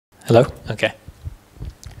Hello? Okay.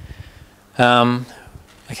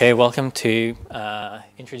 Okay, welcome to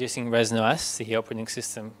introducing resinOS, the operating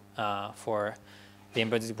system for the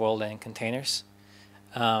embedded world and containers.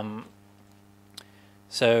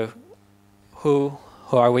 So, who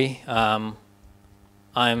are we? I'm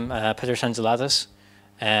Petros Angelatos,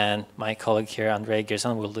 and my colleague here, Andrei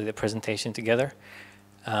Gherzan, will do the presentation together.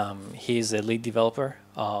 He's the lead developer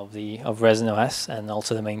of resinOS and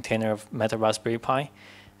also the maintainer of Meta Raspberry Pi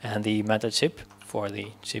and the Meta chip for the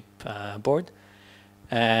chip board.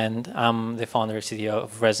 And I'm the founder and CTO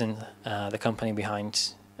of Resin, the company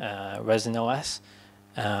behind resinOS.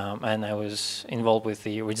 And I was involved with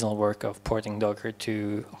the original work of porting Docker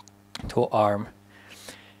to ARM.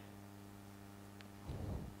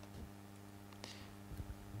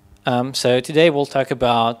 So today we'll talk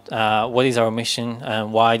about what is our mission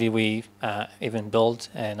and why did we even build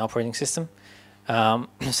an operating system,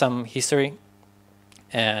 some history,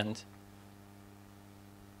 and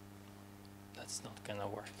that's not going to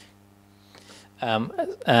work.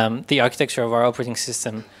 The architecture of our operating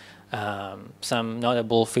system, some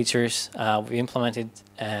notable features we implemented,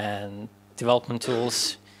 and development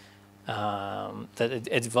tools that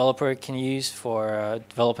a developer can use for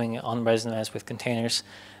developing on resinOS with containers,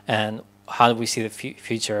 and how do we see the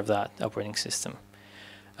future of that operating system.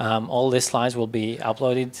 All these slides will be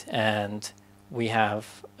uploaded, and we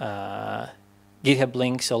have GitHub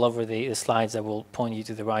links all over the slides that will point you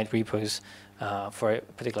to the right repos for a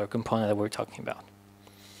particular component that we're talking about.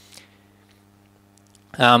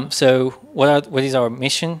 So what is our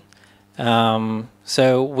mission?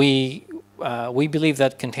 So we believe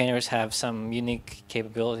that containers have some unique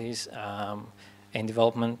capabilities in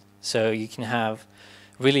development. So you can have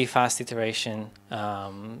really fast iteration.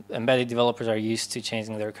 Embedded developers are used to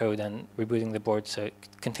changing their code and rebooting the board, so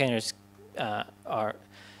containers are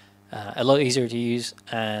a lot easier to use.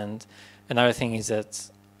 And another thing is that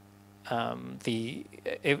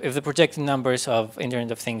if the projected numbers of Internet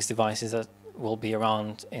of Things devices that will be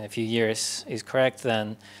around in a few years is correct,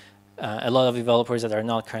 then a lot of developers that are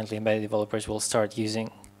not currently embedded developers will start using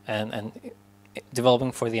and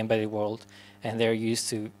developing for the embedded world, and they're used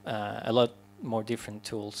to a lot more different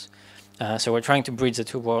tools. So we're trying to bridge the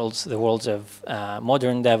two worlds, the worlds of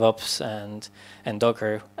modern DevOps and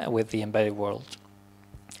Docker with the embedded world.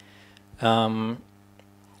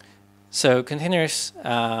 So containers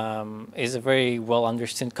is a very well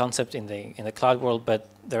understood concept in the cloud world, but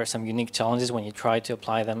there are some unique challenges when you try to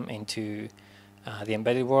apply them into the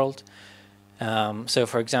embedded world. So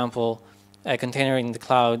for example, a container in the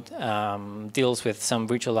cloud deals with some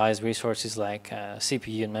virtualized resources like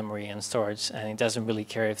CPU and memory and storage, and it doesn't really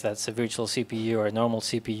care if that's a virtual CPU or a normal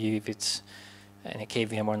CPU, if it's in a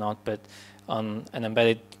KVM or not. But on an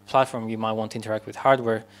embedded platform, you might want to interact with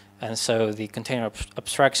hardware, and so the container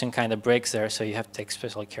abstraction kind of breaks there, so you have to take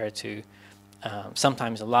special care to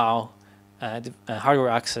sometimes allow hardware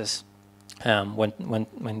access when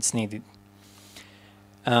it's needed.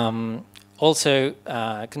 Also,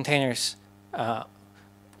 containers,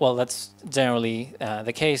 well, that's generally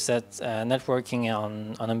the case that networking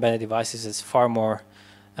on embedded devices is far more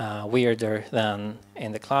weirder than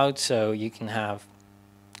in the cloud. So you can have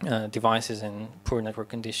devices in poor network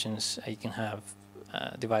conditions. You can have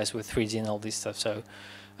device with 3G and all this stuff. So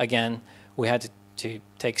again, we had to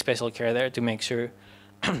take special care there to make sure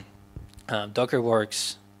Docker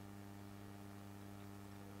works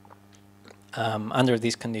under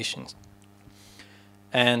these conditions.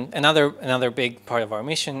 And another big part of our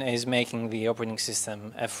mission is making the operating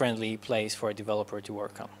system a friendly place for a developer to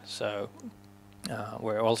work on. So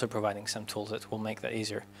we're also providing some tools that will make that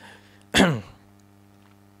easier.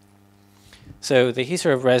 So the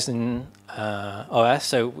history of resinOS.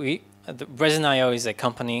 So resinIO is a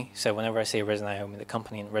company. So whenever I say resinIO, I mean the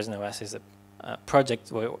company, and resinOS is a project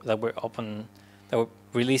that we're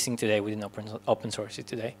releasing today. We didn't open source it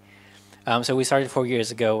today. So we started 4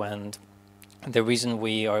 years ago, and the reason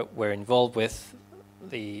we're involved with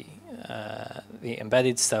the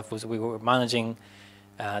embedded stuff was we were managing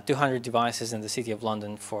 200 devices in the city of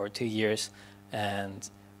London for 2 years,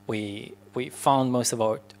 and we found most of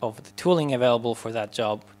the tooling available for that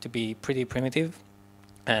job to be pretty primitive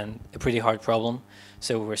and a pretty hard problem.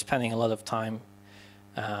 So we were spending a lot of time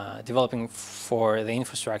developing for the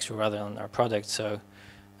infrastructure rather than our product. So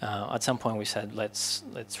at some point we said, let's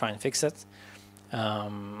try and fix it.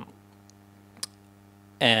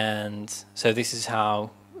 And so this is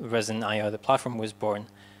how resinIO, the platform, was born.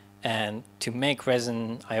 And to make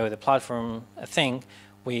resinIO, the platform, a thing,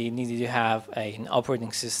 we needed to have an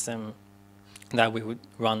operating system that we would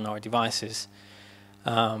run our devices.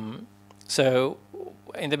 So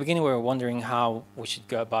in the beginning, we were wondering how we should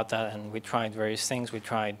go about that, and we tried various things. We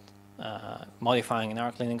tried modifying an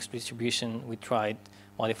Arc Linux distribution. We tried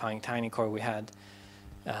modifying TinyCore. We had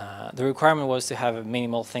the requirement was to have a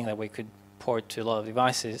minimal thing that we could port to a lot of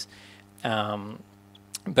devices,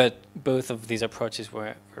 but both of these approaches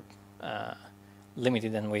were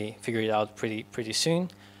limited, and we figured it out pretty soon.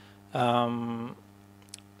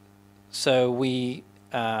 So we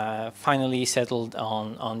finally settled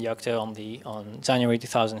on Yocto on January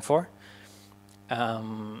 2004.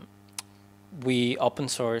 We open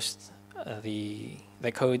sourced the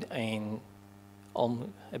code in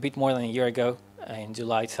a bit more than a year ago, in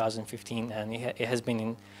July 2015, and it has been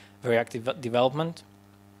in very active development.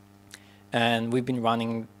 And we've been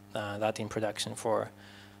running that in production for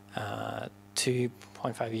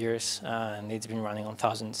 2.5 years, and it's been running on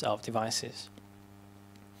thousands of devices.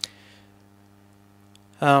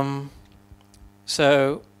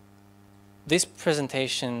 So this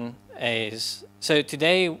presentation is, so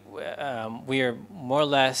today we are more or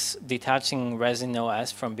less detaching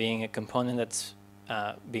resinOS from being a component that's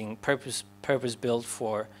being purpose-built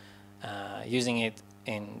for using it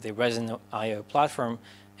in the resinIO platform,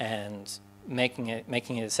 and making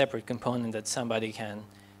it a separate component that somebody can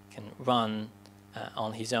run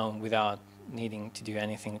on his own without needing to do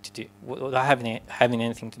anything without having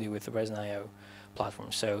anything to do with the resinIO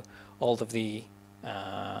platform. So all of the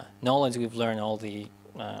knowledge we've learned, all the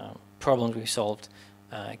problems we've solved,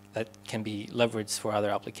 that can be leveraged for other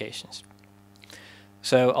applications.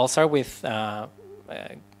 So I'll start with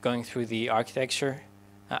going through the architecture.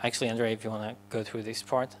 Actually, Andrei, if you want to go through this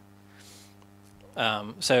part.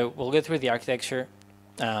 So we'll go through the architecture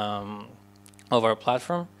of our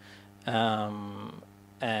platform,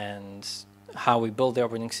 and how we build the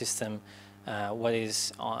operating system, what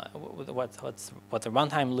the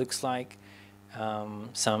runtime looks like,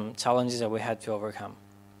 some challenges that we had to overcome.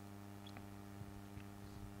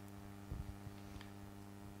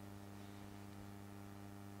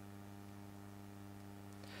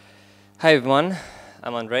 Hi everyone,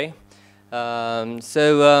 I'm Andrei.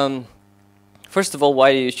 First of all,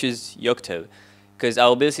 why do you choose Yocto? Because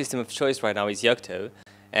our build system of choice right now is Yocto,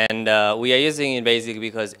 and we are using it basically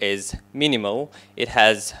because it's minimal, it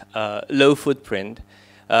has low footprint,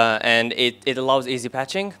 and it allows easy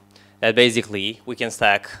patching. That basically we can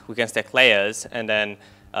stack layers, and then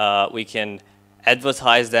we can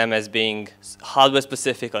advertise them as being hardware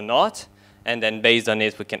specific or not. And then based on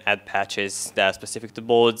it, we can add patches that are specific to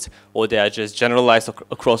boards, or they are just generalized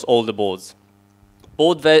across all the boards.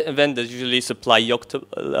 Board vendors usually supply Yocto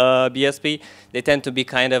BSP. They tend to be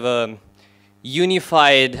kind of a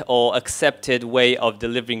unified or accepted way of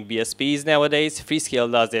delivering BSPs nowadays.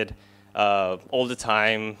 Freescale does it all the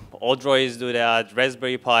time. Androids do that.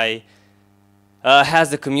 Raspberry Pi has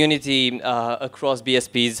the community across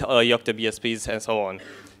BSPs, Yocto BSPs, and so on.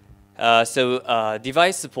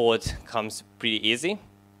 Device support comes pretty easy.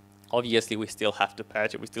 Obviously, we still have to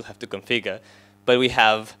patch it, we still have to configure, but we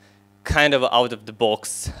have kind of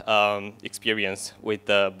out-of-the-box experience with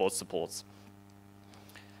the board supports.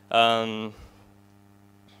 How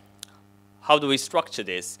do we structure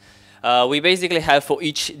this? We basically have for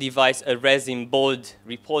each device a resin board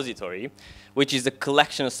repository, which is a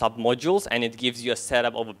collection of sub-modules, and it gives you a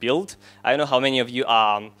setup of a build. I don't know how many of you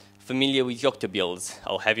are familiar with Yocto builds,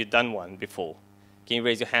 or have you done one before? Can you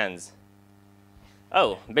raise your hands?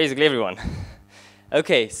 Oh, basically everyone.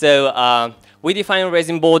 Okay, so we define a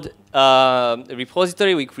resin board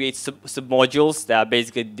repository. We create sub-modules that are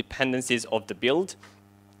basically dependencies of the build,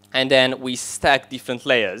 and then we stack different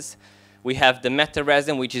layers. We have the meta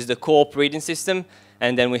resin, which is the core operating system,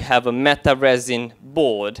 and then we have a meta resin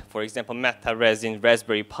board, for example, meta resin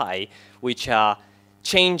Raspberry Pi, which are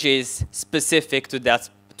changes specific to that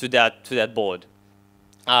board.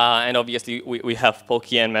 And obviously, we have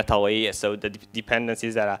Poki and MetaOE, so the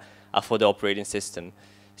dependencies that are for the operating system.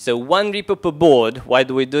 So one repo per board. Why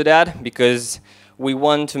do we do that? Because we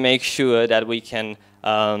want to make sure that we can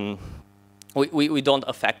we don't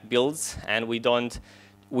affect builds, and we don't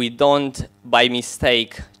by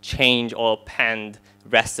mistake change or append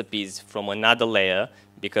recipes from another layer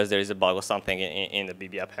because there is a bug or something in the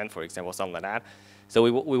BB append, for example, something like that. So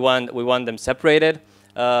we want them separated.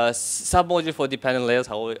 Submodule for dependent layers,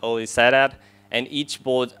 I already said that, and each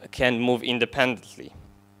board can move independently.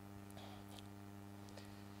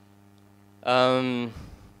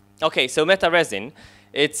 Okay, so Meta Resin,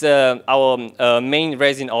 it's our main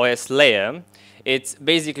resinOS layer. It's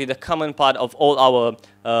basically the common part of all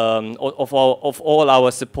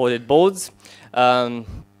our supported boards.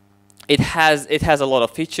 It has a lot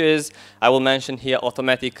of features. I will mention here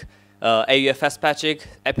automatic AUFS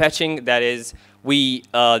patching. That is, we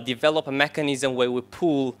develop a mechanism where we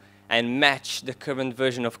pull and match the current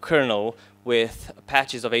version of kernel with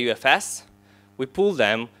patches of AUFS. We pull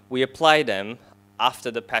them, we apply them after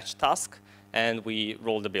the patch task, and we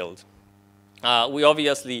roll the build. We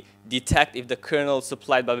obviously detect if the kernel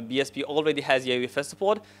supplied by the BSP already has the AUFS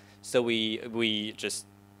support, so we just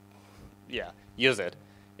use it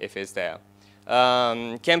if it's there.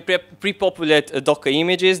 Can pre-populate Docker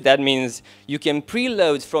images. That means you can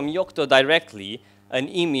preload from Yocto directly an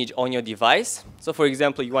image on your device. So for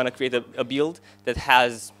example, you want to create a build that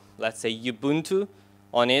has, let's say, Ubuntu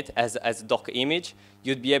on it as a Docker image.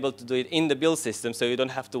 You'd be able to do it in the build system, so you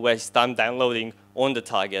don't have to waste time downloading on the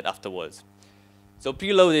target afterwards. So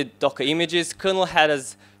preloaded Docker images, kernel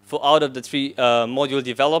headers for out of the 3 module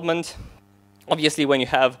development. Obviously, when you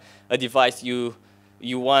have a device, you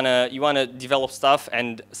wanna develop stuff,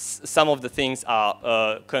 and some of the things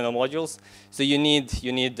are kernel modules. So you need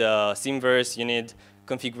Simverse, you need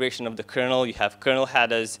configuration of the kernel. You have kernel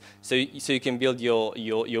headers, so you can build your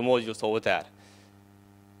modules over that.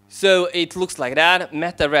 So it looks like that.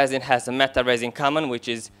 MetaResin has a MetaResin common, which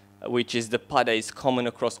is the part that is common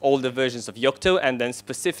across all the versions of Yocto, and then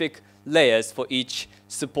specific layers for each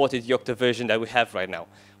supported Yocto version that we have right now.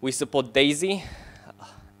 We support Daisy.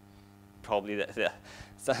 Probably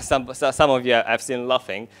some of you I've seen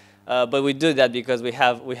laughing, but we do that because we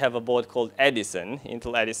have a board called Edison,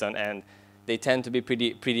 Intel Edison, and they tend to be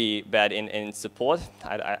pretty bad in support.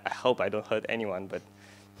 I hope I don't hurt anyone, but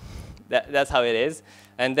that's how it is.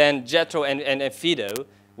 And then Jetro and Fido,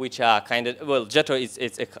 which are kind of, well, Jetro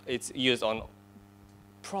it's used on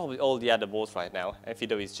probably all the other boards right now, and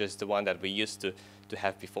Fido is just the one that we used to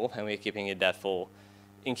have before, and we're keeping it that for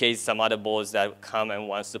in case some other boards that come and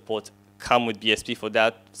want support come with BSP for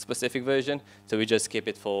that specific version, so we just keep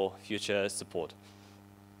it for future support.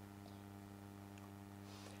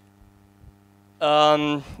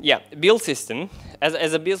 Yeah, build system.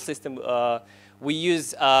 As a build system, we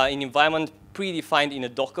use an environment predefined in a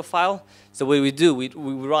Docker file. So what we do, we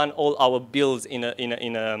run all our builds in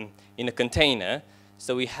a container.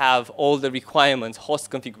 So we have all the requirements,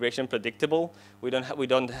 host configuration predictable. We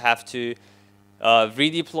don't have to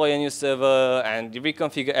redeploy a new server and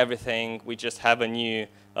reconfigure everything. We just have a new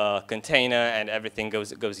container and everything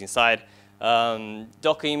goes inside.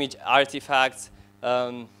 Docker image artifacts.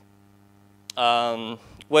 Where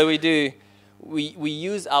we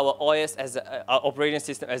use our OS as our operating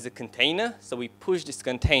system as a container. So we push this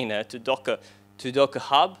container to Docker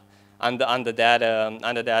Hub under that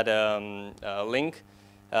link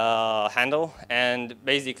handle, and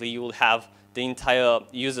basically you will have the entire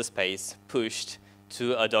user space pushed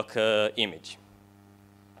to a Docker image.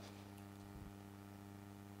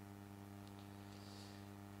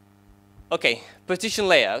 Okay, partition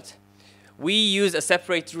layout. We use a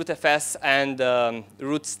separate rootfs and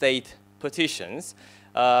root state partitions.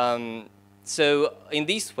 So in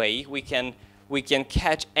this way, we can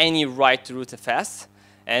catch any write to rootfs,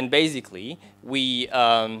 and basically we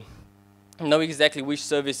know exactly which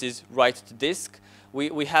services write to disk.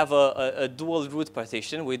 We have a dual root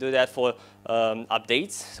partition. We do that for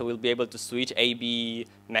updates, so we'll be able to switch AB,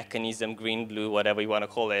 mechanism, green, blue, whatever you want to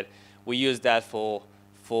call it. We use that for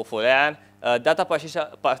that. Data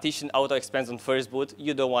partition auto expands on first boot.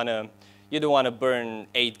 You don't want to burn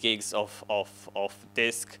 8 gigs of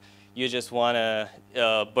disk. You just want to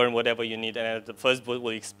burn whatever you need, and the first boot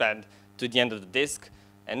will expand to the end of the disk.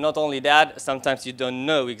 And not only that, sometimes you don't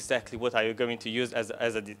know exactly what are you going to use as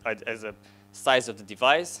a size of the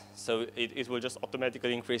device, so it will just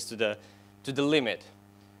automatically increase to the limit.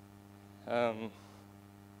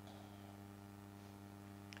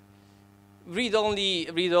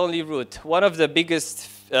 Read-only root. One of the biggest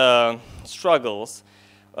struggles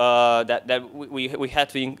that we had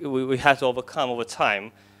to overcome over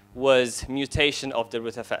time was mutation of the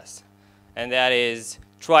rootfs, and that is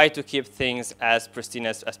try to keep things as pristine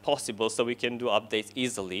as possible so we can do updates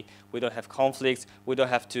easily. We don't have conflicts. We don't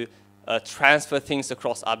have to transfer things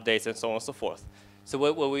across updates and so on and so forth. So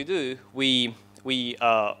what we do, we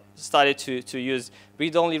started to use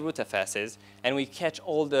read-only rootfs, and we catch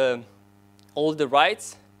all the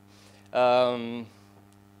writes.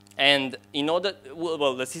 And in order,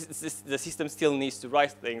 well, the system still needs to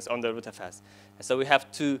write things on the rootfs. So we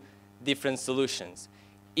have 2 different solutions.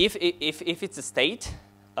 If it's a state,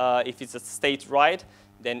 if it's a state write,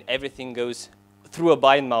 then everything goes through a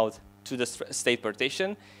bind mount to the state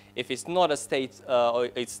partition. If it's not a state, or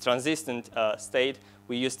it's transistent state,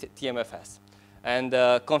 we use TMFS. And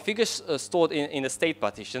configures stored in the state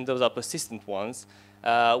partition, those are persistent ones.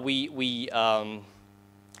 We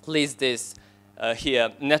list this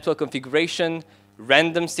here: network configuration,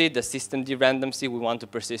 Random seed, the systemd random seed, we want to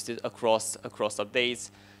persist it across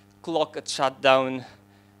updates. Clock shutdown,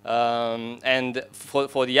 and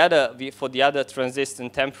for the other transistor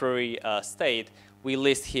temporary state, we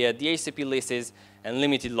list here DHCP lists and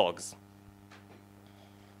limited logs.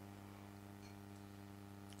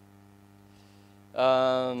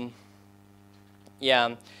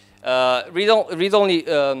 Read-only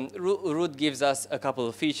root gives us a couple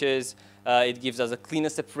of features. It gives us a cleaner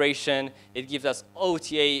separation. It gives us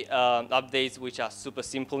OTA updates, which are super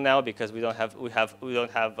simple now because we don't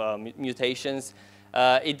have mutations.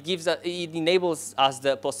 It enables us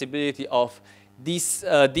the possibility of these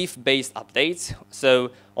diff-based updates.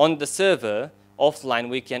 So on the server, offline,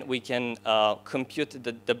 we can compute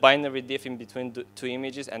the binary diff in between the two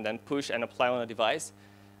images and then push and apply on a device.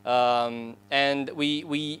 And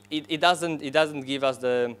it doesn't give us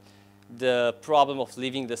the problem of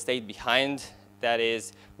leaving the state behind. That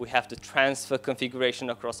is, we have to transfer configuration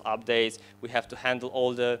across updates. We have to handle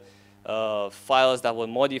all the files that were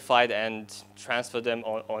modified and transfer them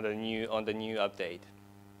on the new update.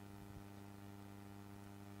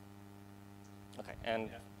 Okay, and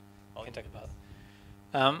we can talk about it.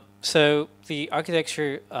 So the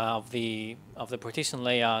architecture of the partition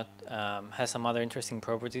layout has some other interesting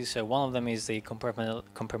properties. So one of them is the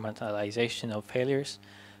compartmentalization of failures.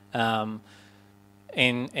 In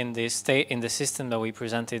the system that we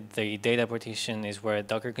presented, the data partition is where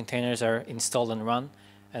Docker containers are installed and run,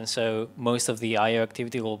 and so most of the I/O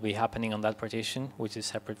activity will be happening on that partition, which is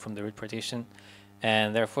separate from the root partition,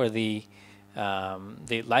 and therefore the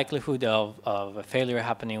likelihood of a failure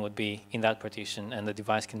happening would be in that partition, and the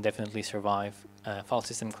device can definitely survive file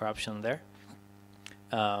system corruption there.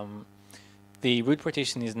 The root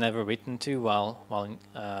partition is never written to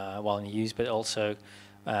while in use, but also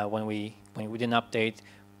when we do an update,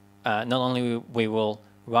 not only we will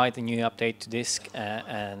write the new update to disk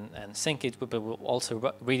and sync it, but we'll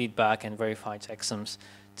also read it back and verify checksums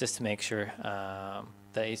just to make sure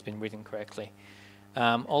that it's been written correctly.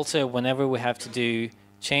 Also, whenever we have to do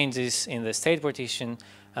changes in the state partition,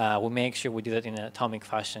 we make sure we do that in an atomic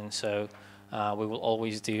fashion. So we will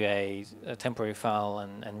always do a temporary file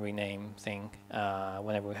and rename thing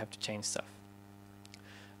whenever we have to change stuff.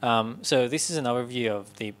 So this is an overview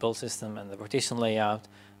of the build system and the partition layout.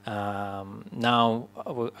 Now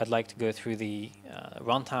I'd like to go through the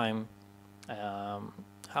runtime,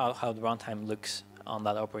 how the runtime looks on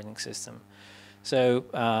that operating system. So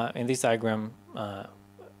in this diagram,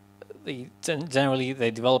 generally the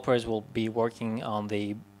developers will be working on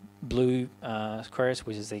the blue squares,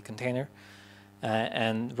 which is the container,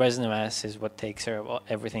 and resinOS is what takes care of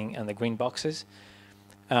everything, and the green boxes.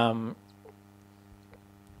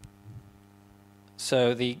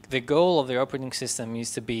 So the goal of the operating system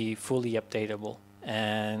is to be fully updatable,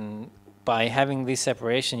 and by having this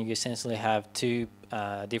separation, you essentially have two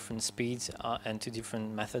different speeds and two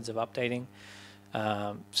different methods of updating.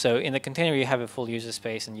 So in the container, you have a full user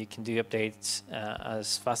space, and you can do updates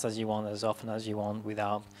as fast as you want, as often as you want,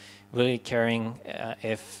 without really caring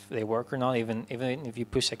if they work or not. Even if you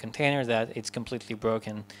push a container that it's completely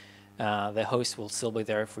broken, the host will still be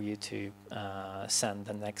there for you to send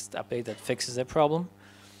the next update that fixes the problem.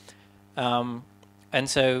 And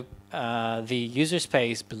so the user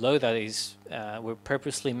space below that is, we're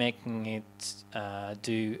purposely making it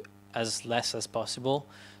do as less as possible.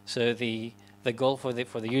 So the goal for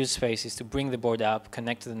the user space is to bring the board up,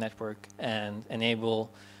 connect to the network, and enable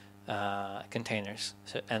containers.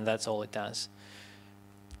 And that's all it does.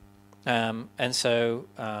 And so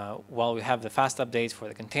while we have the fast updates for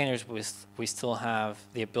the containers, we still have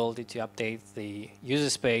the ability to update the user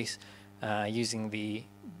space using the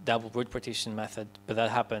double root partition method, but that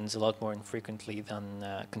happens a lot more infrequently than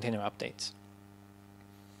container updates.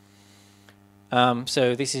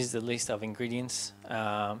 So this is the list of ingredients.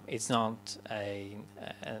 It's not an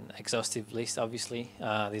exhaustive list, obviously.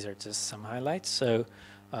 These are just some highlights. So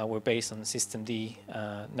we're based on systemd,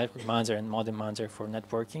 network manager, and modem manager for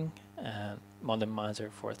networking, and modem manager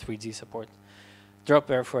for 3G support,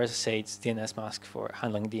 dropware for SSH, DNS mask for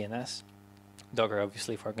handling DNS, Docker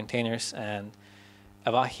obviously for containers, and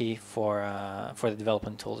Avahi for the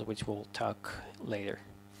development tools, which we'll talk later.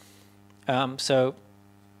 So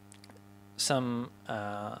some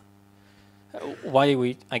why did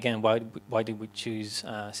we choose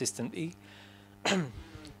systemd?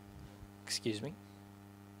 Excuse me.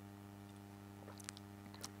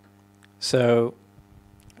 So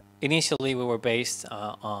initially we were based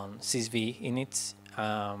on sysv init,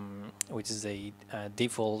 which is a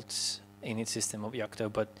default init system of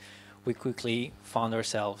Yocto, but we quickly found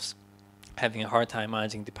ourselves having a hard time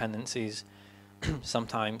managing dependencies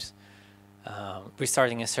sometimes.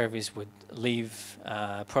 restarting a service would leave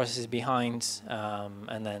processes behind,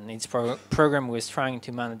 and then its program was trying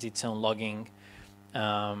to manage its own logging.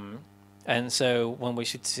 And so when we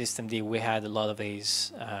shipped systemd, we had a lot of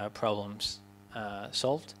these problems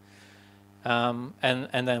solved.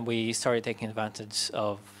 And then we started taking advantage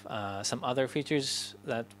of some other features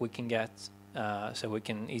that we can get, so we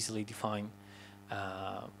can easily define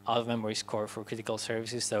out-of-memory score for critical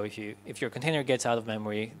services. So if your container gets out of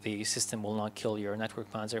memory, the system will not kill your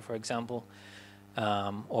network manager, for example,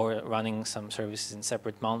 or running some services in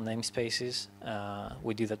separate mount namespaces.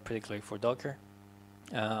 We do that particularly for Docker.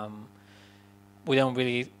 We don't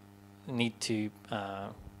really need to,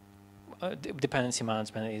 dependency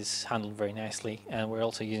management is handled very nicely, and we're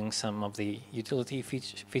also using some of the utility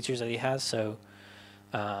features that it has. So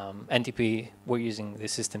NTP, we're using the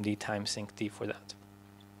systemd times syncd for that.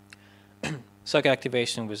 Socket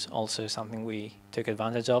activation was also something we took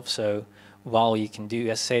advantage of. So while you can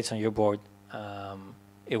do SSH on your board,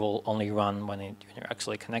 it will only run when you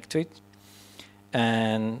actually connect to it.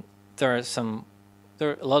 And there are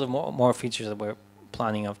a lot of more features that we're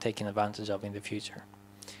planning of taking advantage of in the future.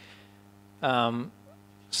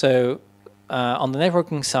 So on the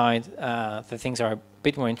networking side, the things are a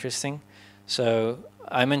bit more interesting. So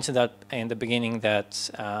I mentioned that in the beginning that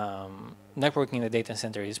networking in the data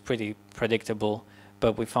center is pretty predictable,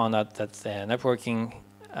 but we found out that the networking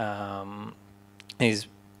is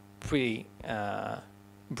pretty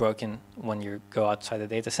broken when you go outside the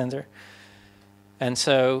data center. And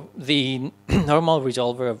so the normal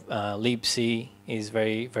resolver of libc is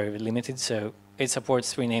very, very limited. So it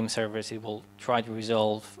supports 3 name servers. It will try to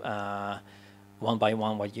resolve one by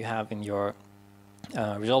one what you have in your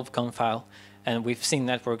resolve conf file. And we've seen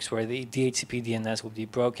networks where the DHCP DNS would be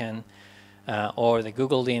broken, or the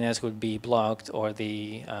Google DNS would be blocked, or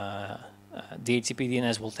the DHCP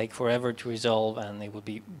DNS will take forever to resolve and it will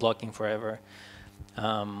be blocking forever,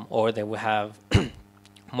 or they will have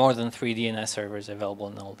more than 3 DNS servers available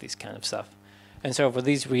and all this kind of stuff. And so for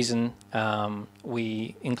this reason,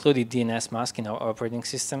 we included DNS mask in our operating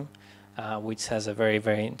system, which has a very,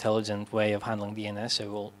 very intelligent way of handling DNS.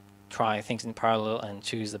 So we'll try things in parallel and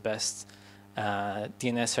choose the best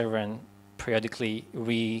DNS server and periodically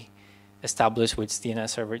re-establish which DNS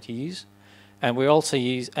server to use. And we also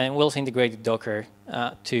integrated Docker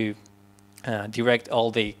to direct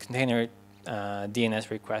all the container DNS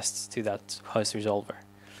requests to that host resolver.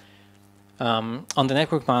 On the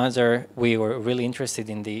network manager, we were really interested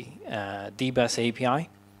in the dbus API.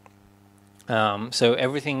 So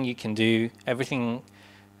everything you can do,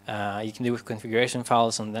 you can do with configuration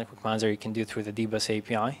files on the network manager, you can do through the dbus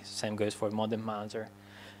API. Same goes for modem manager.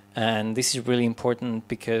 And this is really important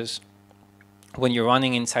because when you're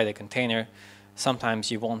running inside a container, sometimes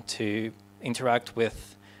you want to interact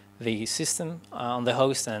with the system on the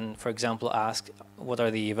host and, for example, ask what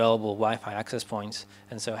are the available Wi-Fi access points.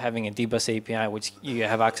 And so having a dbus API, which you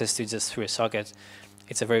have access to just through a socket,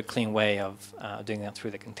 it's a very clean way of doing that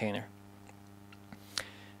through the container.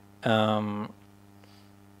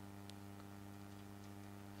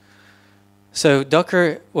 So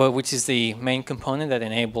Docker, well, which is the main component that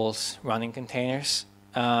enables running containers.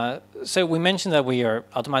 So we mentioned that we are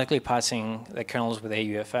automatically patching the kernels with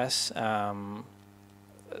AUFS.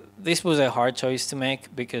 This was a hard choice to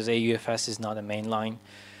make because AUFS is not a mainline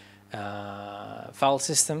file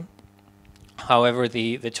system. However,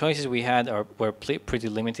 the choices we had were pretty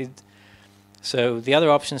limited. So the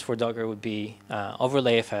other options for Docker would be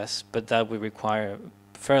overlayFS, but that would require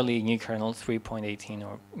a fairly new kernel, 3.18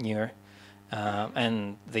 or newer.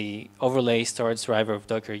 And the overlay storage driver of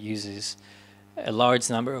Docker uses a large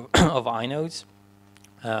number of inodes,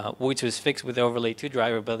 which was fixed with the overlay 2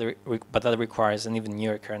 driver, but that requires an even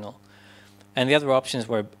newer kernel. And the other options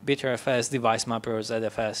were BitterFS, Device Mapper, or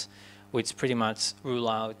ZFS, which pretty much rule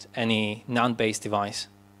out any NAND-based device.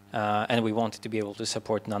 And we wanted to be able to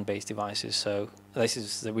support NAND-based devices, so this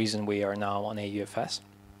is the reason we are now on AUFS.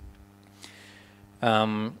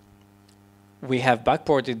 We have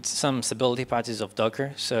backported some stability patches of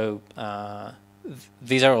Docker, so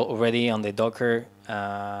these are already on the Docker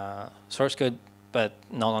source code, but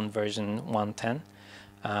not on version 1.10.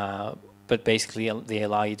 But basically, they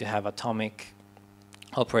allow you to have atomic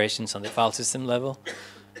operations on the file system level,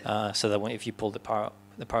 so that if you pull the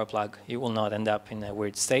power plug, you will not end up in a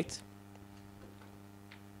weird state.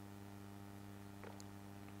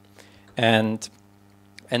 And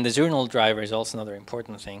the journal driver is also another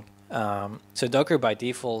important thing. So Docker by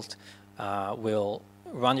default will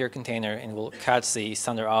run your container and will catch the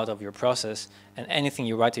standard out of your process, and anything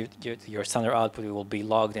you write to your standard output will be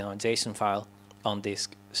logged in a JSON file on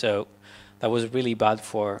disk. So that was really bad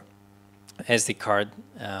for SD card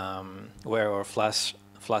where or flash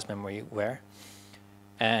memory where.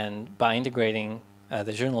 And by integrating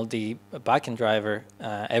the journald backend driver,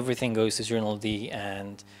 everything goes to journald,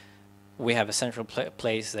 and we have a central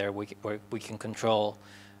place there where we can control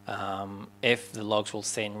if the logs will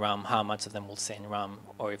stay in RAM, how much of them will stay in RAM,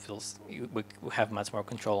 or if we have much more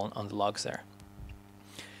control on the logs there.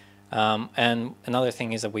 And another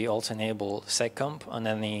thing is that we also enable seccomp on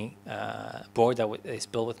any board that is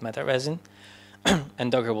built with MetaResin,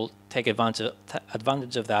 and Docker will take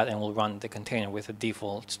advantage of that and will run the container with a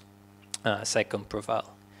default seccomp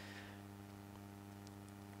profile.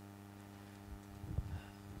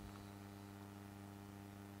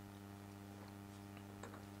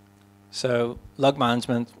 So log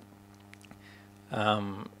management.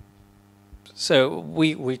 So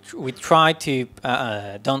we try to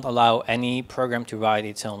don't allow any program to write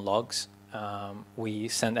its own logs. We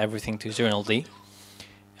send everything to journald,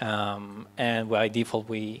 and by default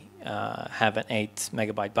we have an 8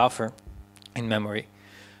 megabyte buffer in memory.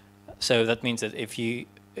 So that means that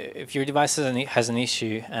if your device has an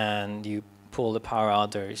issue and you pull the power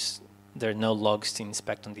out, there are no logs to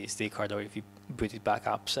inspect on the SD card, or if you boot it back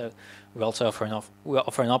up. So we also offer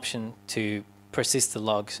an option to persist the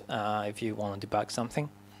logs if you want to debug something.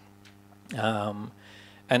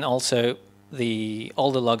 And also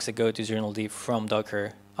all the logs that go to journald from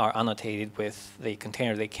Docker are annotated with the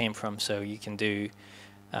container they came from, so you can do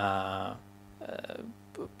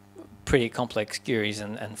pretty complex queries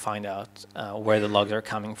and find out where the logs are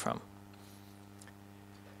coming from.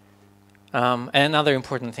 And another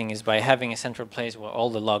important thing is by having a central place where all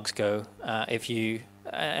the logs go,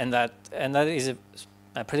 and that is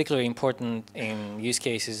particularly important in use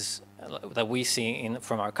cases that we see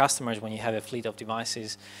from our customers. When you have a fleet of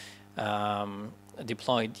devices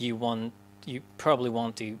deployed, you probably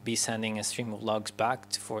want to be sending a stream of logs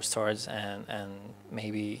back for storage and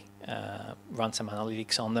maybe run some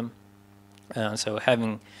analytics on them. So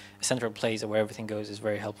having a central place where everything goes is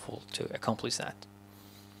very helpful to accomplish that.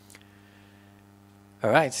 All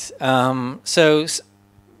right. So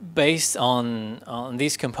based on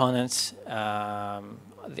these components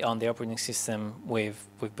on the operating system, we've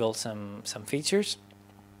built some features.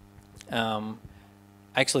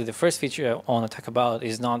 Actually, the first feature I want to talk about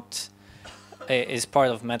is part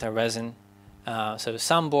of MetaResin. So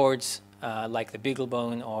some boards like the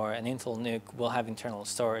BeagleBone or an Intel NUC will have internal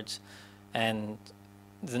storage, and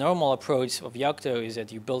the normal approach of Yocto is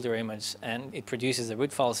that you build your image and it produces a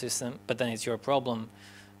root file system, but then it's your problem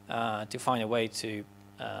to find a way to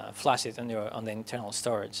flash it on the internal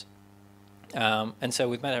storage. And so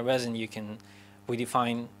with MetaResin, we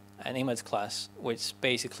define an image class which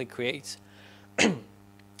basically creates a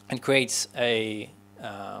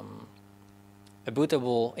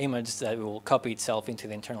bootable image that will copy itself into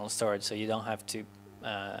the internal storage, so you don't have to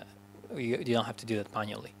do that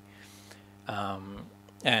manually.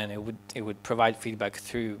 And it would provide feedback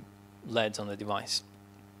through LEDs on the device.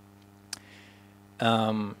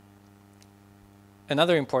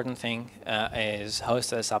 Another important thing is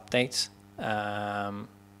host-less updates, and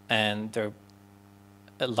there are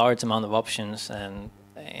a large amount of options, and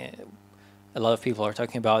a lot of people are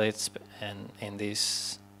talking about it in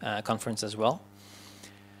this conference as well.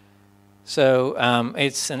 So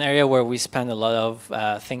it's an area where we spend a lot of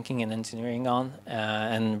thinking and engineering on,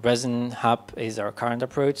 and Resin Hub is our current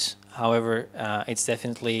approach. However, it's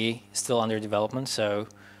definitely still under development, so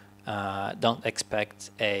don't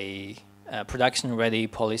expect a production-ready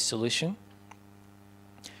polished solution.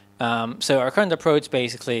 So our current approach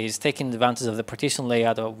basically is taking advantage of the partition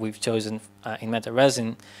layout that we've chosen in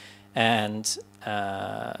MetaResin and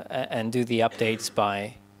do the updates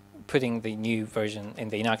by putting the new version in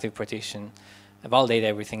the inactive partition, validate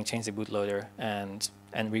everything, change the bootloader, and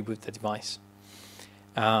reboot the device.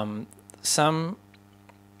 So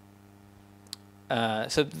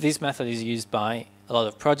this method is used by a lot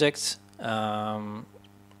of projects.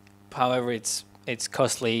 However, it's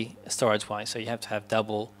costly storage-wise, so you have to have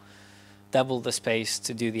double the space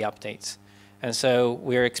to do the updates. And so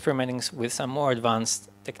we're experimenting with some more advanced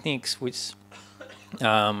techniques which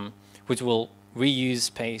will reuse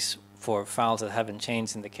space for files that haven't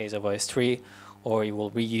changed in the case of OS3, or it will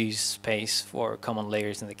reuse space for common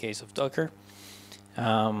layers in the case of Docker.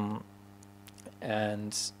 And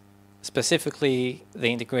specifically,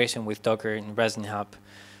 the integration with Docker in Resin Hub.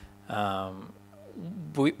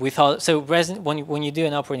 We thought, so Resin, when you do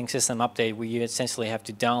an operating system update, you essentially have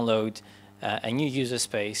to download a new user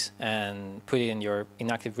space and put it in your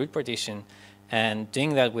inactive root partition. And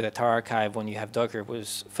doing that with a tar archive when you have Docker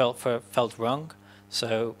felt wrong.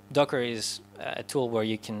 So Docker is a tool where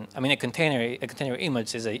you can, I mean, a container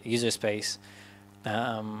image is a user space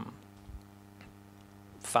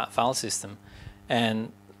file system,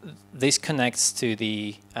 and this connects to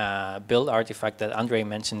the build artifact that Andrei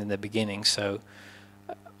mentioned in the beginning. So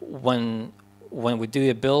when we do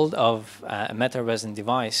a build of a MetaResin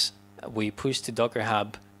device, we push to Docker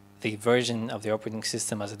Hub the version of the operating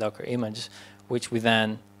system as a Docker image, which we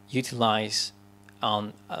then utilize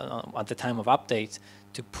at the time of update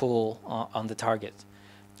to pull on the target.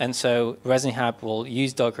 And so Resin Hub will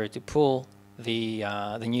use Docker to pull the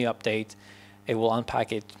new update. It will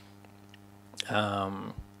unpack it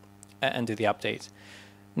and do the update.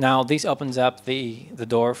 Now this opens up the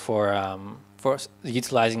door for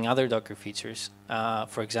utilizing other Docker features.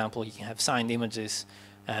 For example, you can have signed images,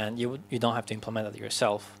 and you don't have to implement it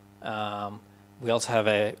yourself. We also have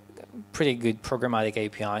a pretty good programmatic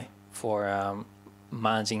API for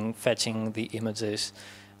managing, fetching the images,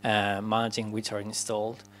 managing which are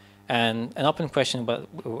installed. And an open question, but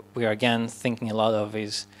we are again thinking a lot of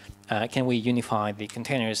is, can we unify the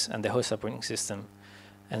containers and the host operating system?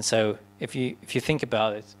 And so if you think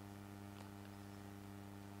about it,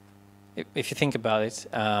 in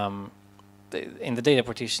the data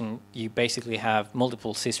partition, you basically have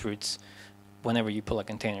multiple sysroots whenever you pull a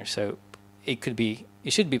container. So it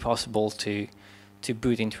should be possible to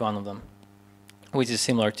boot into one of them, which is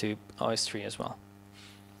similar to OS3 as well.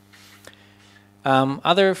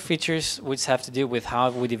 Other features which have to do with how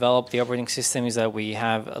we develop the operating system is that we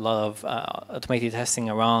have a lot of automated testing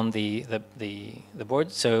around the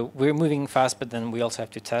board. So we're moving fast, but then we also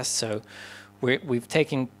have to test. So we've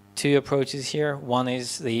taken two approaches here. One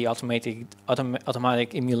is the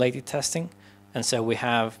automatic emulated testing, and so we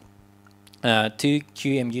have two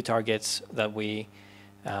QEMU targets that we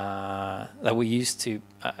use to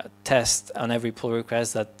test on every pull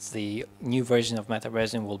request that the new version of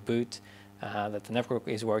MetaResin will boot, that the network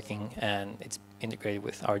is working and it's integrated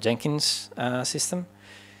with our Jenkins system.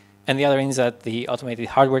 And the other is that the automated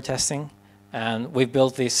hardware testing, and we've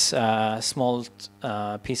built this small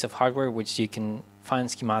piece of hardware which you can find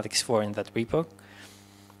schematics for in that repo.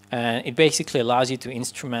 And it basically allows you to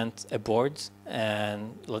instrument a board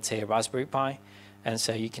and let's say a Raspberry Pi. And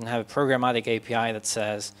so you can have a programmatic API that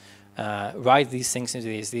says, write these things into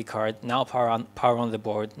the SD card, now power on the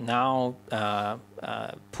board, now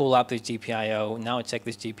pull up this GPIO, now check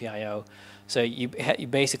this GPIO. So you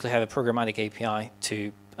basically have a programmatic API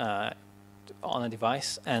to on a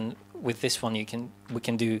device, and with this one we can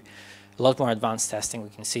do a lot more advanced testing. We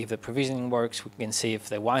can see if the provisioning works, we can see if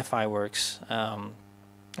the Wi-Fi works,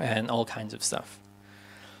 and all kinds of stuff.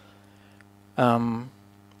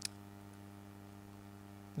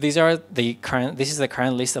 This is the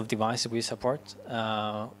current list of devices we support.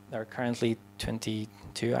 There are currently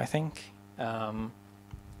 22, I think, and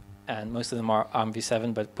most of them are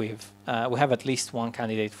ARMv7. But we have at least one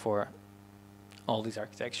candidate for all these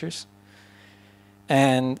architectures.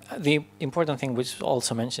 And the important thing, which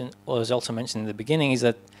was also mentioned in the beginning, is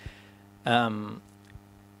that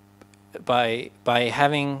by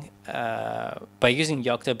using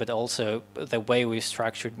Yocto, but also the way we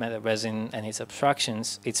structured MetaResin and its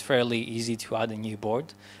abstractions, it's fairly easy to add a new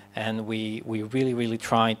board, and we really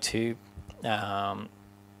try to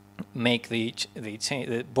make the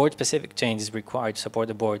board-specific changes required to support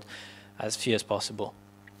the board as few as possible.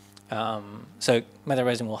 So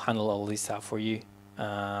MetaResin will handle all this stuff for you.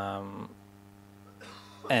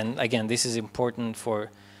 And again, this is important for,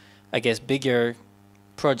 I guess, bigger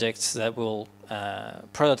projects that will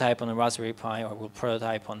prototype on a Raspberry Pi or will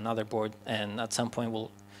prototype on another board, and at some point will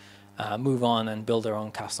move on and build their own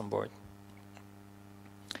custom board.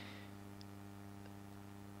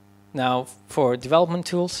 Now, for development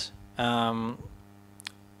tools,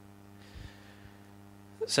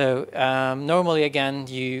 normally, again,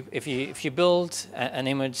 if you build an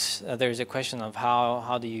image, there's a question of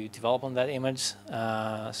how do you develop on that image.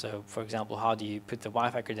 So, for example, how do you put the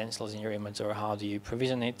Wi-Fi credentials in your image, or how do you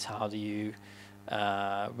provision it? How do you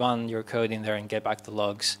run your code in there and get back the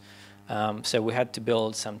logs? So we had to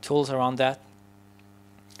build some tools around that.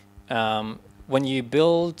 When you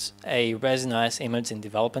build a resinOS image in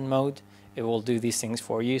development mode, it will do these things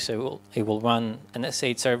for you. So it will run an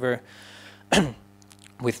S8 server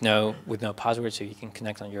with no password, so you can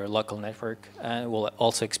connect on your local network. And it will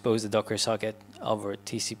also expose the Docker socket over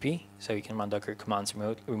TCP, so you can run Docker commands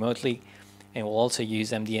remotely. And it will also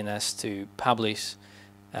use MDNS to publish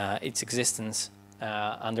its existence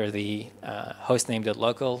under the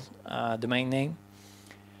hostname.local domain name.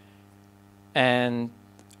 And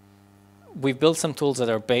we've built some tools that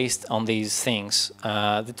are based on these things.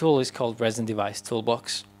 The tool is called Resin Device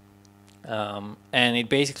Toolbox. And it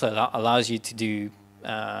basically allows you to do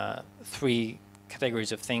 3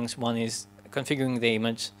 categories of things. One is configuring the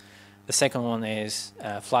image, the second one is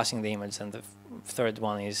flashing the image, and the third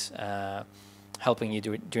one is helping you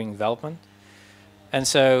during development. And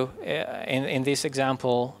so in this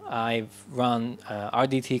example, I've run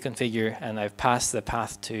RDT configure, and I've passed the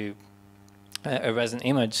path to a resin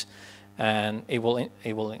image, and it will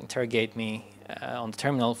interrogate me on the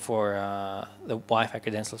terminal for the Wi-Fi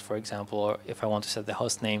credentials, for example, or if I want to set the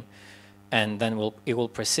host name, and then it will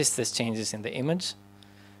persist these changes in the image.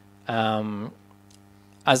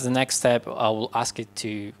 As the next step, I will ask it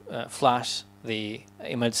to flash the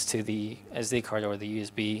image to the SD card or the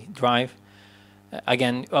USB drive.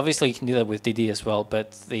 Again, obviously you can do that with DD as well,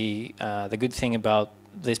 but the good thing about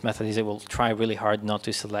this method is it will try really hard not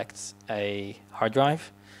to select a hard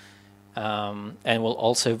drive, and will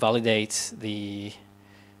also validate the.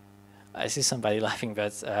 I see somebody laughing,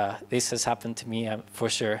 but this has happened to me for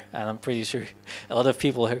sure, and I'm pretty sure a lot of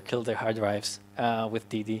people have killed their hard drives with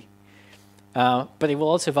DD. But it will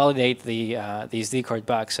also validate the SD card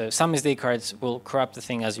back. So some SD cards will corrupt the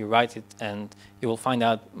thing as you write it, and you will find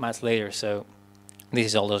out much later. So this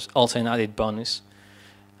is also an added bonus.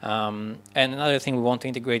 And another thing we want to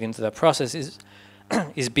integrate into the process is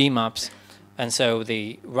bmaps. And so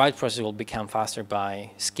the write process will become faster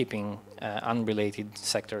by skipping unrelated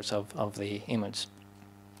sectors of the image.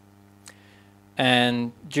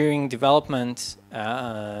 And during development,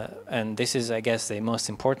 and this is, I guess, the most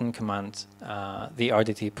important command, the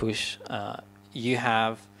RDT push, you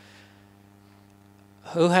have,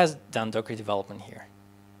 who has done Docker development here?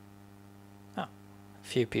 Oh, a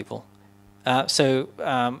few people. So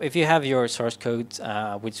if you have your source code,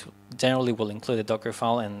 which generally will include a Docker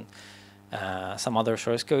file and some other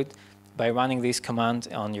source code, by running this command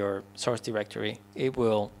on your source directory, it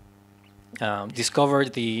will discover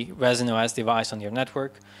the resinOS device on your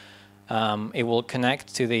network. It will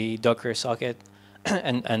connect to the Docker socket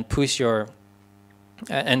and push your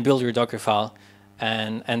and build your Docker file,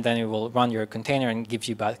 and then it will run your container and give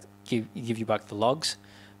you back the logs.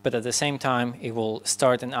 But at the same time, it will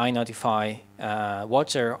start an iNotify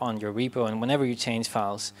watcher on your repo, and whenever you change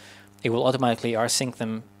files, it will automatically rsync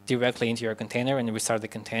them directly into your container and restart the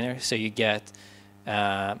container, so you get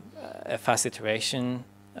a fast iteration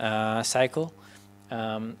cycle.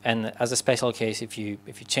 And as a special case, if you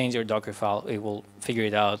change your Docker file, it will figure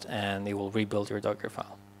it out and it will rebuild your Docker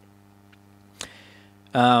file.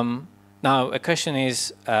 Now, a question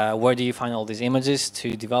is, where do you find all these images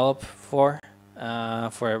to develop for a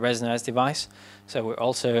resinOS device? So we're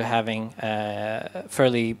also having a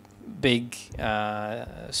fairly big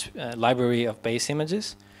library of base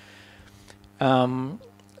images.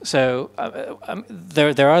 So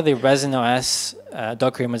there are the resinOS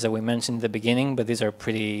Docker images that we mentioned in the beginning, but these are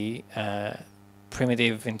pretty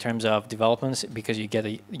primitive in terms of developments because you get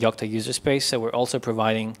a Yocto user space. So we're also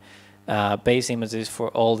providing base images for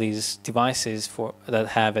all these devices that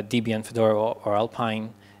have a Debian, Fedora, or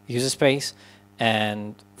Alpine user space.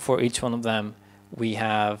 And for each one of them, we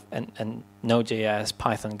have an Node.js,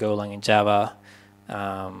 Python, Golang, and Java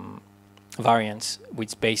variants,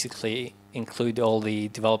 which basically include all the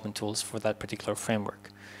development tools for that particular framework.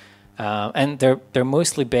 And they're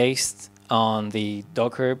mostly based on the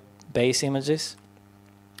Docker base images,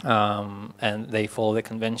 and they follow the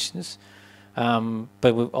conventions.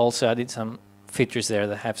 But we've also added some features there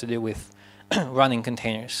that have to do with running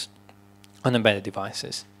containers on embedded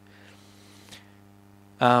devices.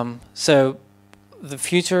 So the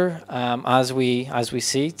future, as we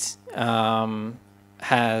see it,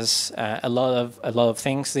 has a lot of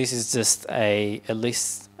things. This is just a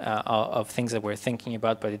list of things that we're thinking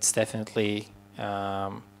about, but it's definitely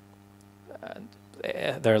there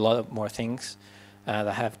are a lot of more things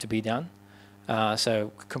that have to be done.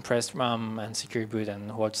 So compressed RAM and secure boot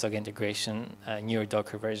and watchdog integration, newer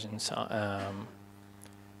Docker versions.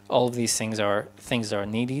 All of these things are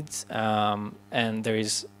needed, and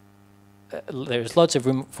there's lots of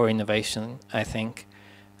room for innovation, I think,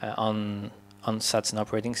 on such an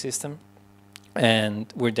operating system,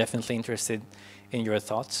 and we're definitely interested in your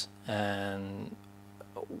thoughts and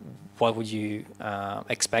what would you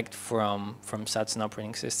expect from such an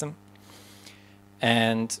operating system.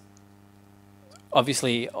 And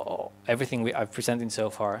obviously everything I've presented so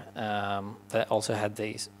far that also had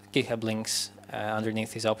these GitHub links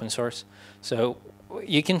underneath is open source, so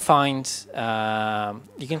you can find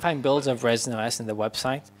builds of resinOS in the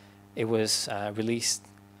website. It was released.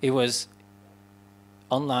 It was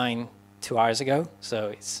online 2 hours ago, so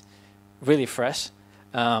it's really fresh.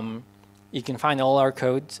 You can find all our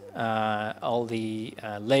code, all the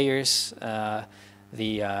layers,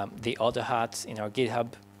 the auto hats in our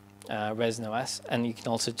GitHub resinOS, and you can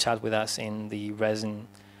also chat with us in the resinOS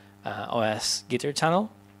Gitter channel.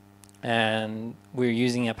 And we're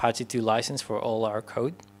using Apache 2 license for all our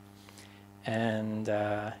code. And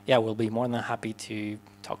yeah, we'll be more than happy to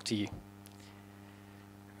talk to you.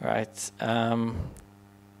 All right.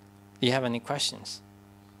 Do you have any questions?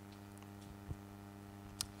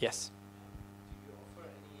 Yes. Do you offer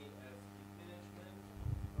any fleet management,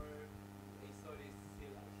 or I saw this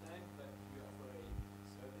still offline, but do you offer a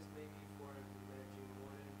service maybe for managing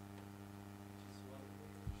more than just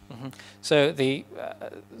one? So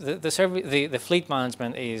the fleet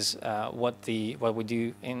management is what we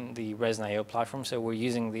do in the resinIO platform. So we're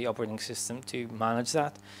using the operating system to manage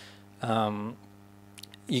that.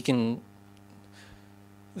 You can.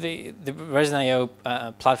 The resinIO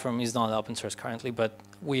platform is not open source currently, but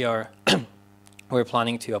we're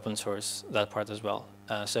planning to open source that part as well.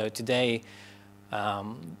 So today,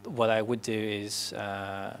 what I would do is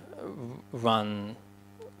run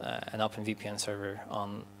an OpenVPN server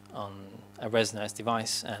on a resinOS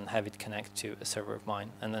device and have it connect to a server of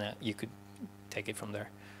mine, and then you could take it from there.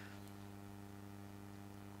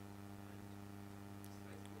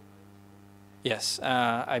 Yes,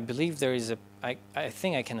 I believe there is a. I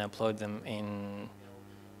think I can upload them in.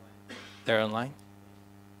 They're online.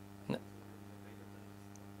 No.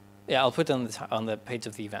 Yeah, I'll put them on the page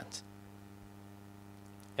of the event.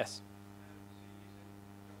 Yes.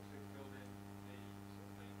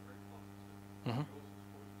 Mm-hmm.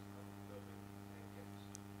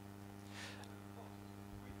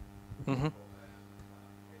 Mm-hmm.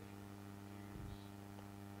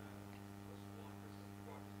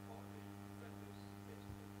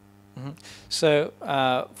 So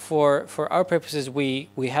for our purposes, we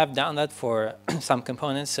have done that for some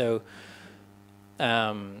components. So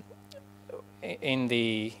when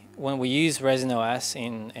we use resinOS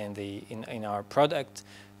in our product,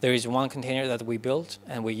 there is one container that we built,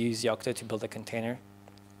 and we use Yocto to build a container.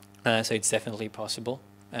 So it's definitely possible,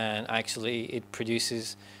 and actually it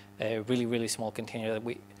produces a really small container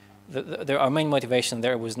that our main motivation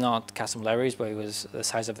there was not custom libraries, but it was the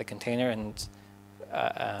size of the container, and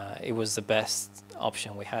it was the best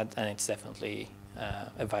option we had, and it's definitely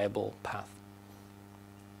a viable path.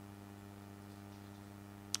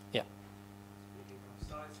 Yeah. Speaking of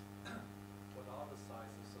size, what are the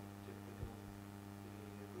sizes of typical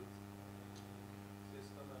root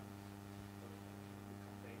system and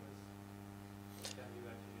containers? Can you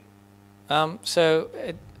actually? So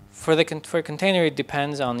for a container, it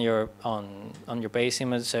depends on your base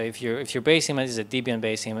image. So if your base image is a Debian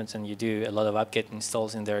base image and you do a lot of apt-get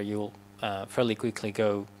installs in there, you'll fairly quickly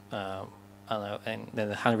go I don't know, in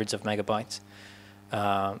the hundreds of megabytes.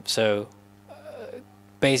 So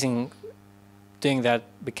doing that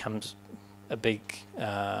becomes a big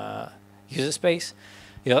user space.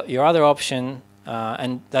 Your other option,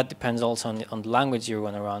 and that depends also on the language you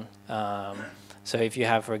want to run. So if you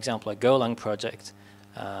have, for example, a Golang project,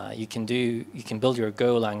 you can build your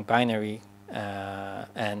Golang binary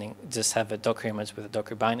and just have a Docker image with a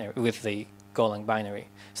Docker binary with the Golang binary.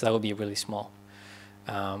 So that would be really small.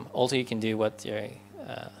 Also, you can do what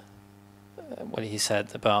he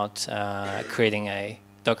said about creating a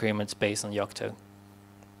Docker image based on Yocto.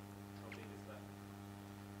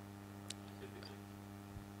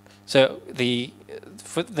 So these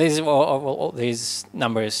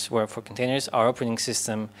numbers were for containers. Our operating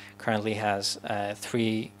system currently has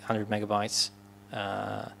 300 megabytes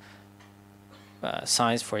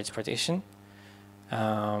size for its partition.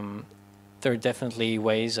 There are definitely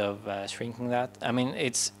ways of shrinking that. I mean,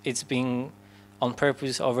 it's being on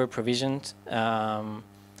purpose over provisioned. One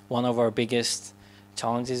of our biggest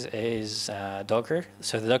challenges is Docker.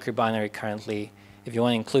 So the Docker binary currently, if you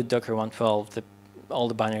want to include Docker 112, all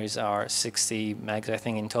the binaries are 60 megs, I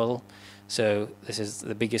think, in total. So this is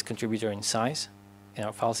the biggest contributor in size in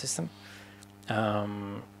our file system.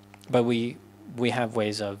 But we have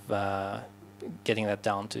ways of getting that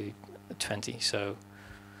down to 20. So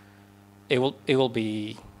it will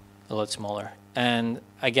be a lot smaller. And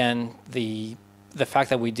again, the fact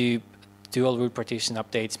that we do dual root partition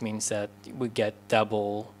updates means that we get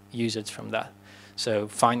double usage from that. So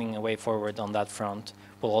finding a way forward on that front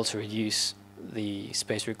will also reduce the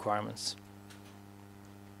space requirements.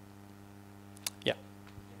 Yeah.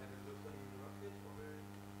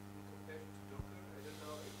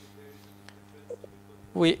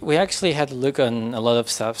 We actually had to look on a lot of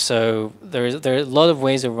stuff. So there are a lot of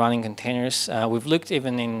ways of running containers. We've looked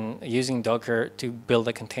even in using Docker to build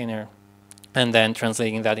a container and then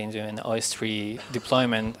translating that into an OS3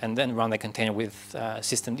 deployment and then run the container with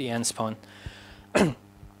systemd nspawn.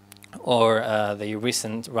 or the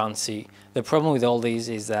recent RunC. The problem with all these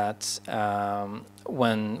is that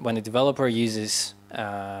when a developer uses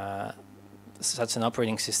such an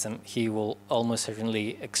operating system, he will almost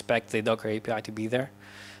certainly expect the Docker API to be there.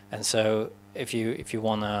 And so if you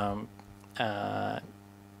want to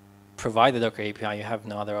provide the Docker API, you have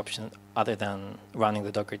no other option other than running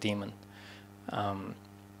the Docker daemon. I'm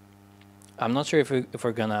not sure if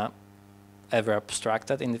we're gonna ever abstract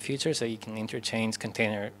that in the future, so you can interchange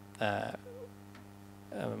container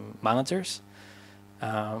managers.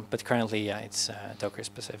 But currently, yeah, it's Docker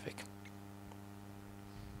specific.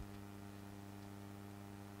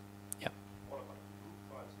 Yeah. What about the root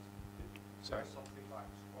file system? Sorry. Something like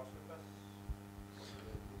SquashFS?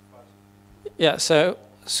 Yeah. So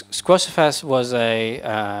SquashFS was a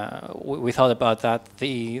we thought about that.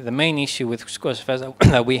 The main issue with SquashFS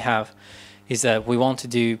that we have is that we want to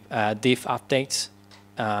do diff updates,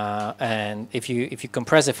 and if you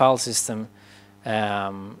compress a file system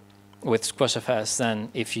with SquashFS, then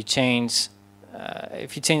if you change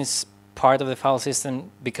part of the file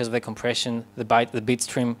system because of the compression, the bit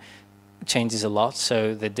stream changes a lot,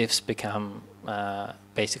 so the diffs become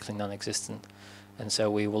basically non-existent, and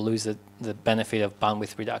so we will lose the benefit of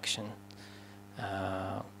bandwidth reduction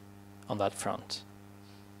on that front,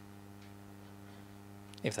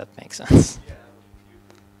 if that makes sense. Yeah, you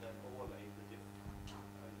could then overlay the diff.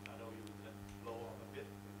 I know you would then blow up a bit,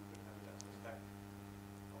 but you could have it as a stack.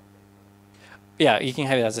 Yeah, you can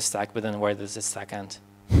have it as a stack, but then where does the stack end?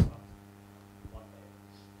 One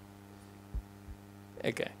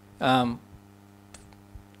layer. Okay.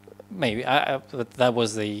 Maybe, but that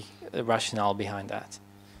was the rationale behind that.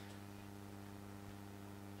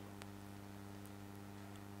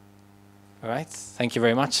 All right, thank you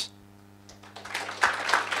very much.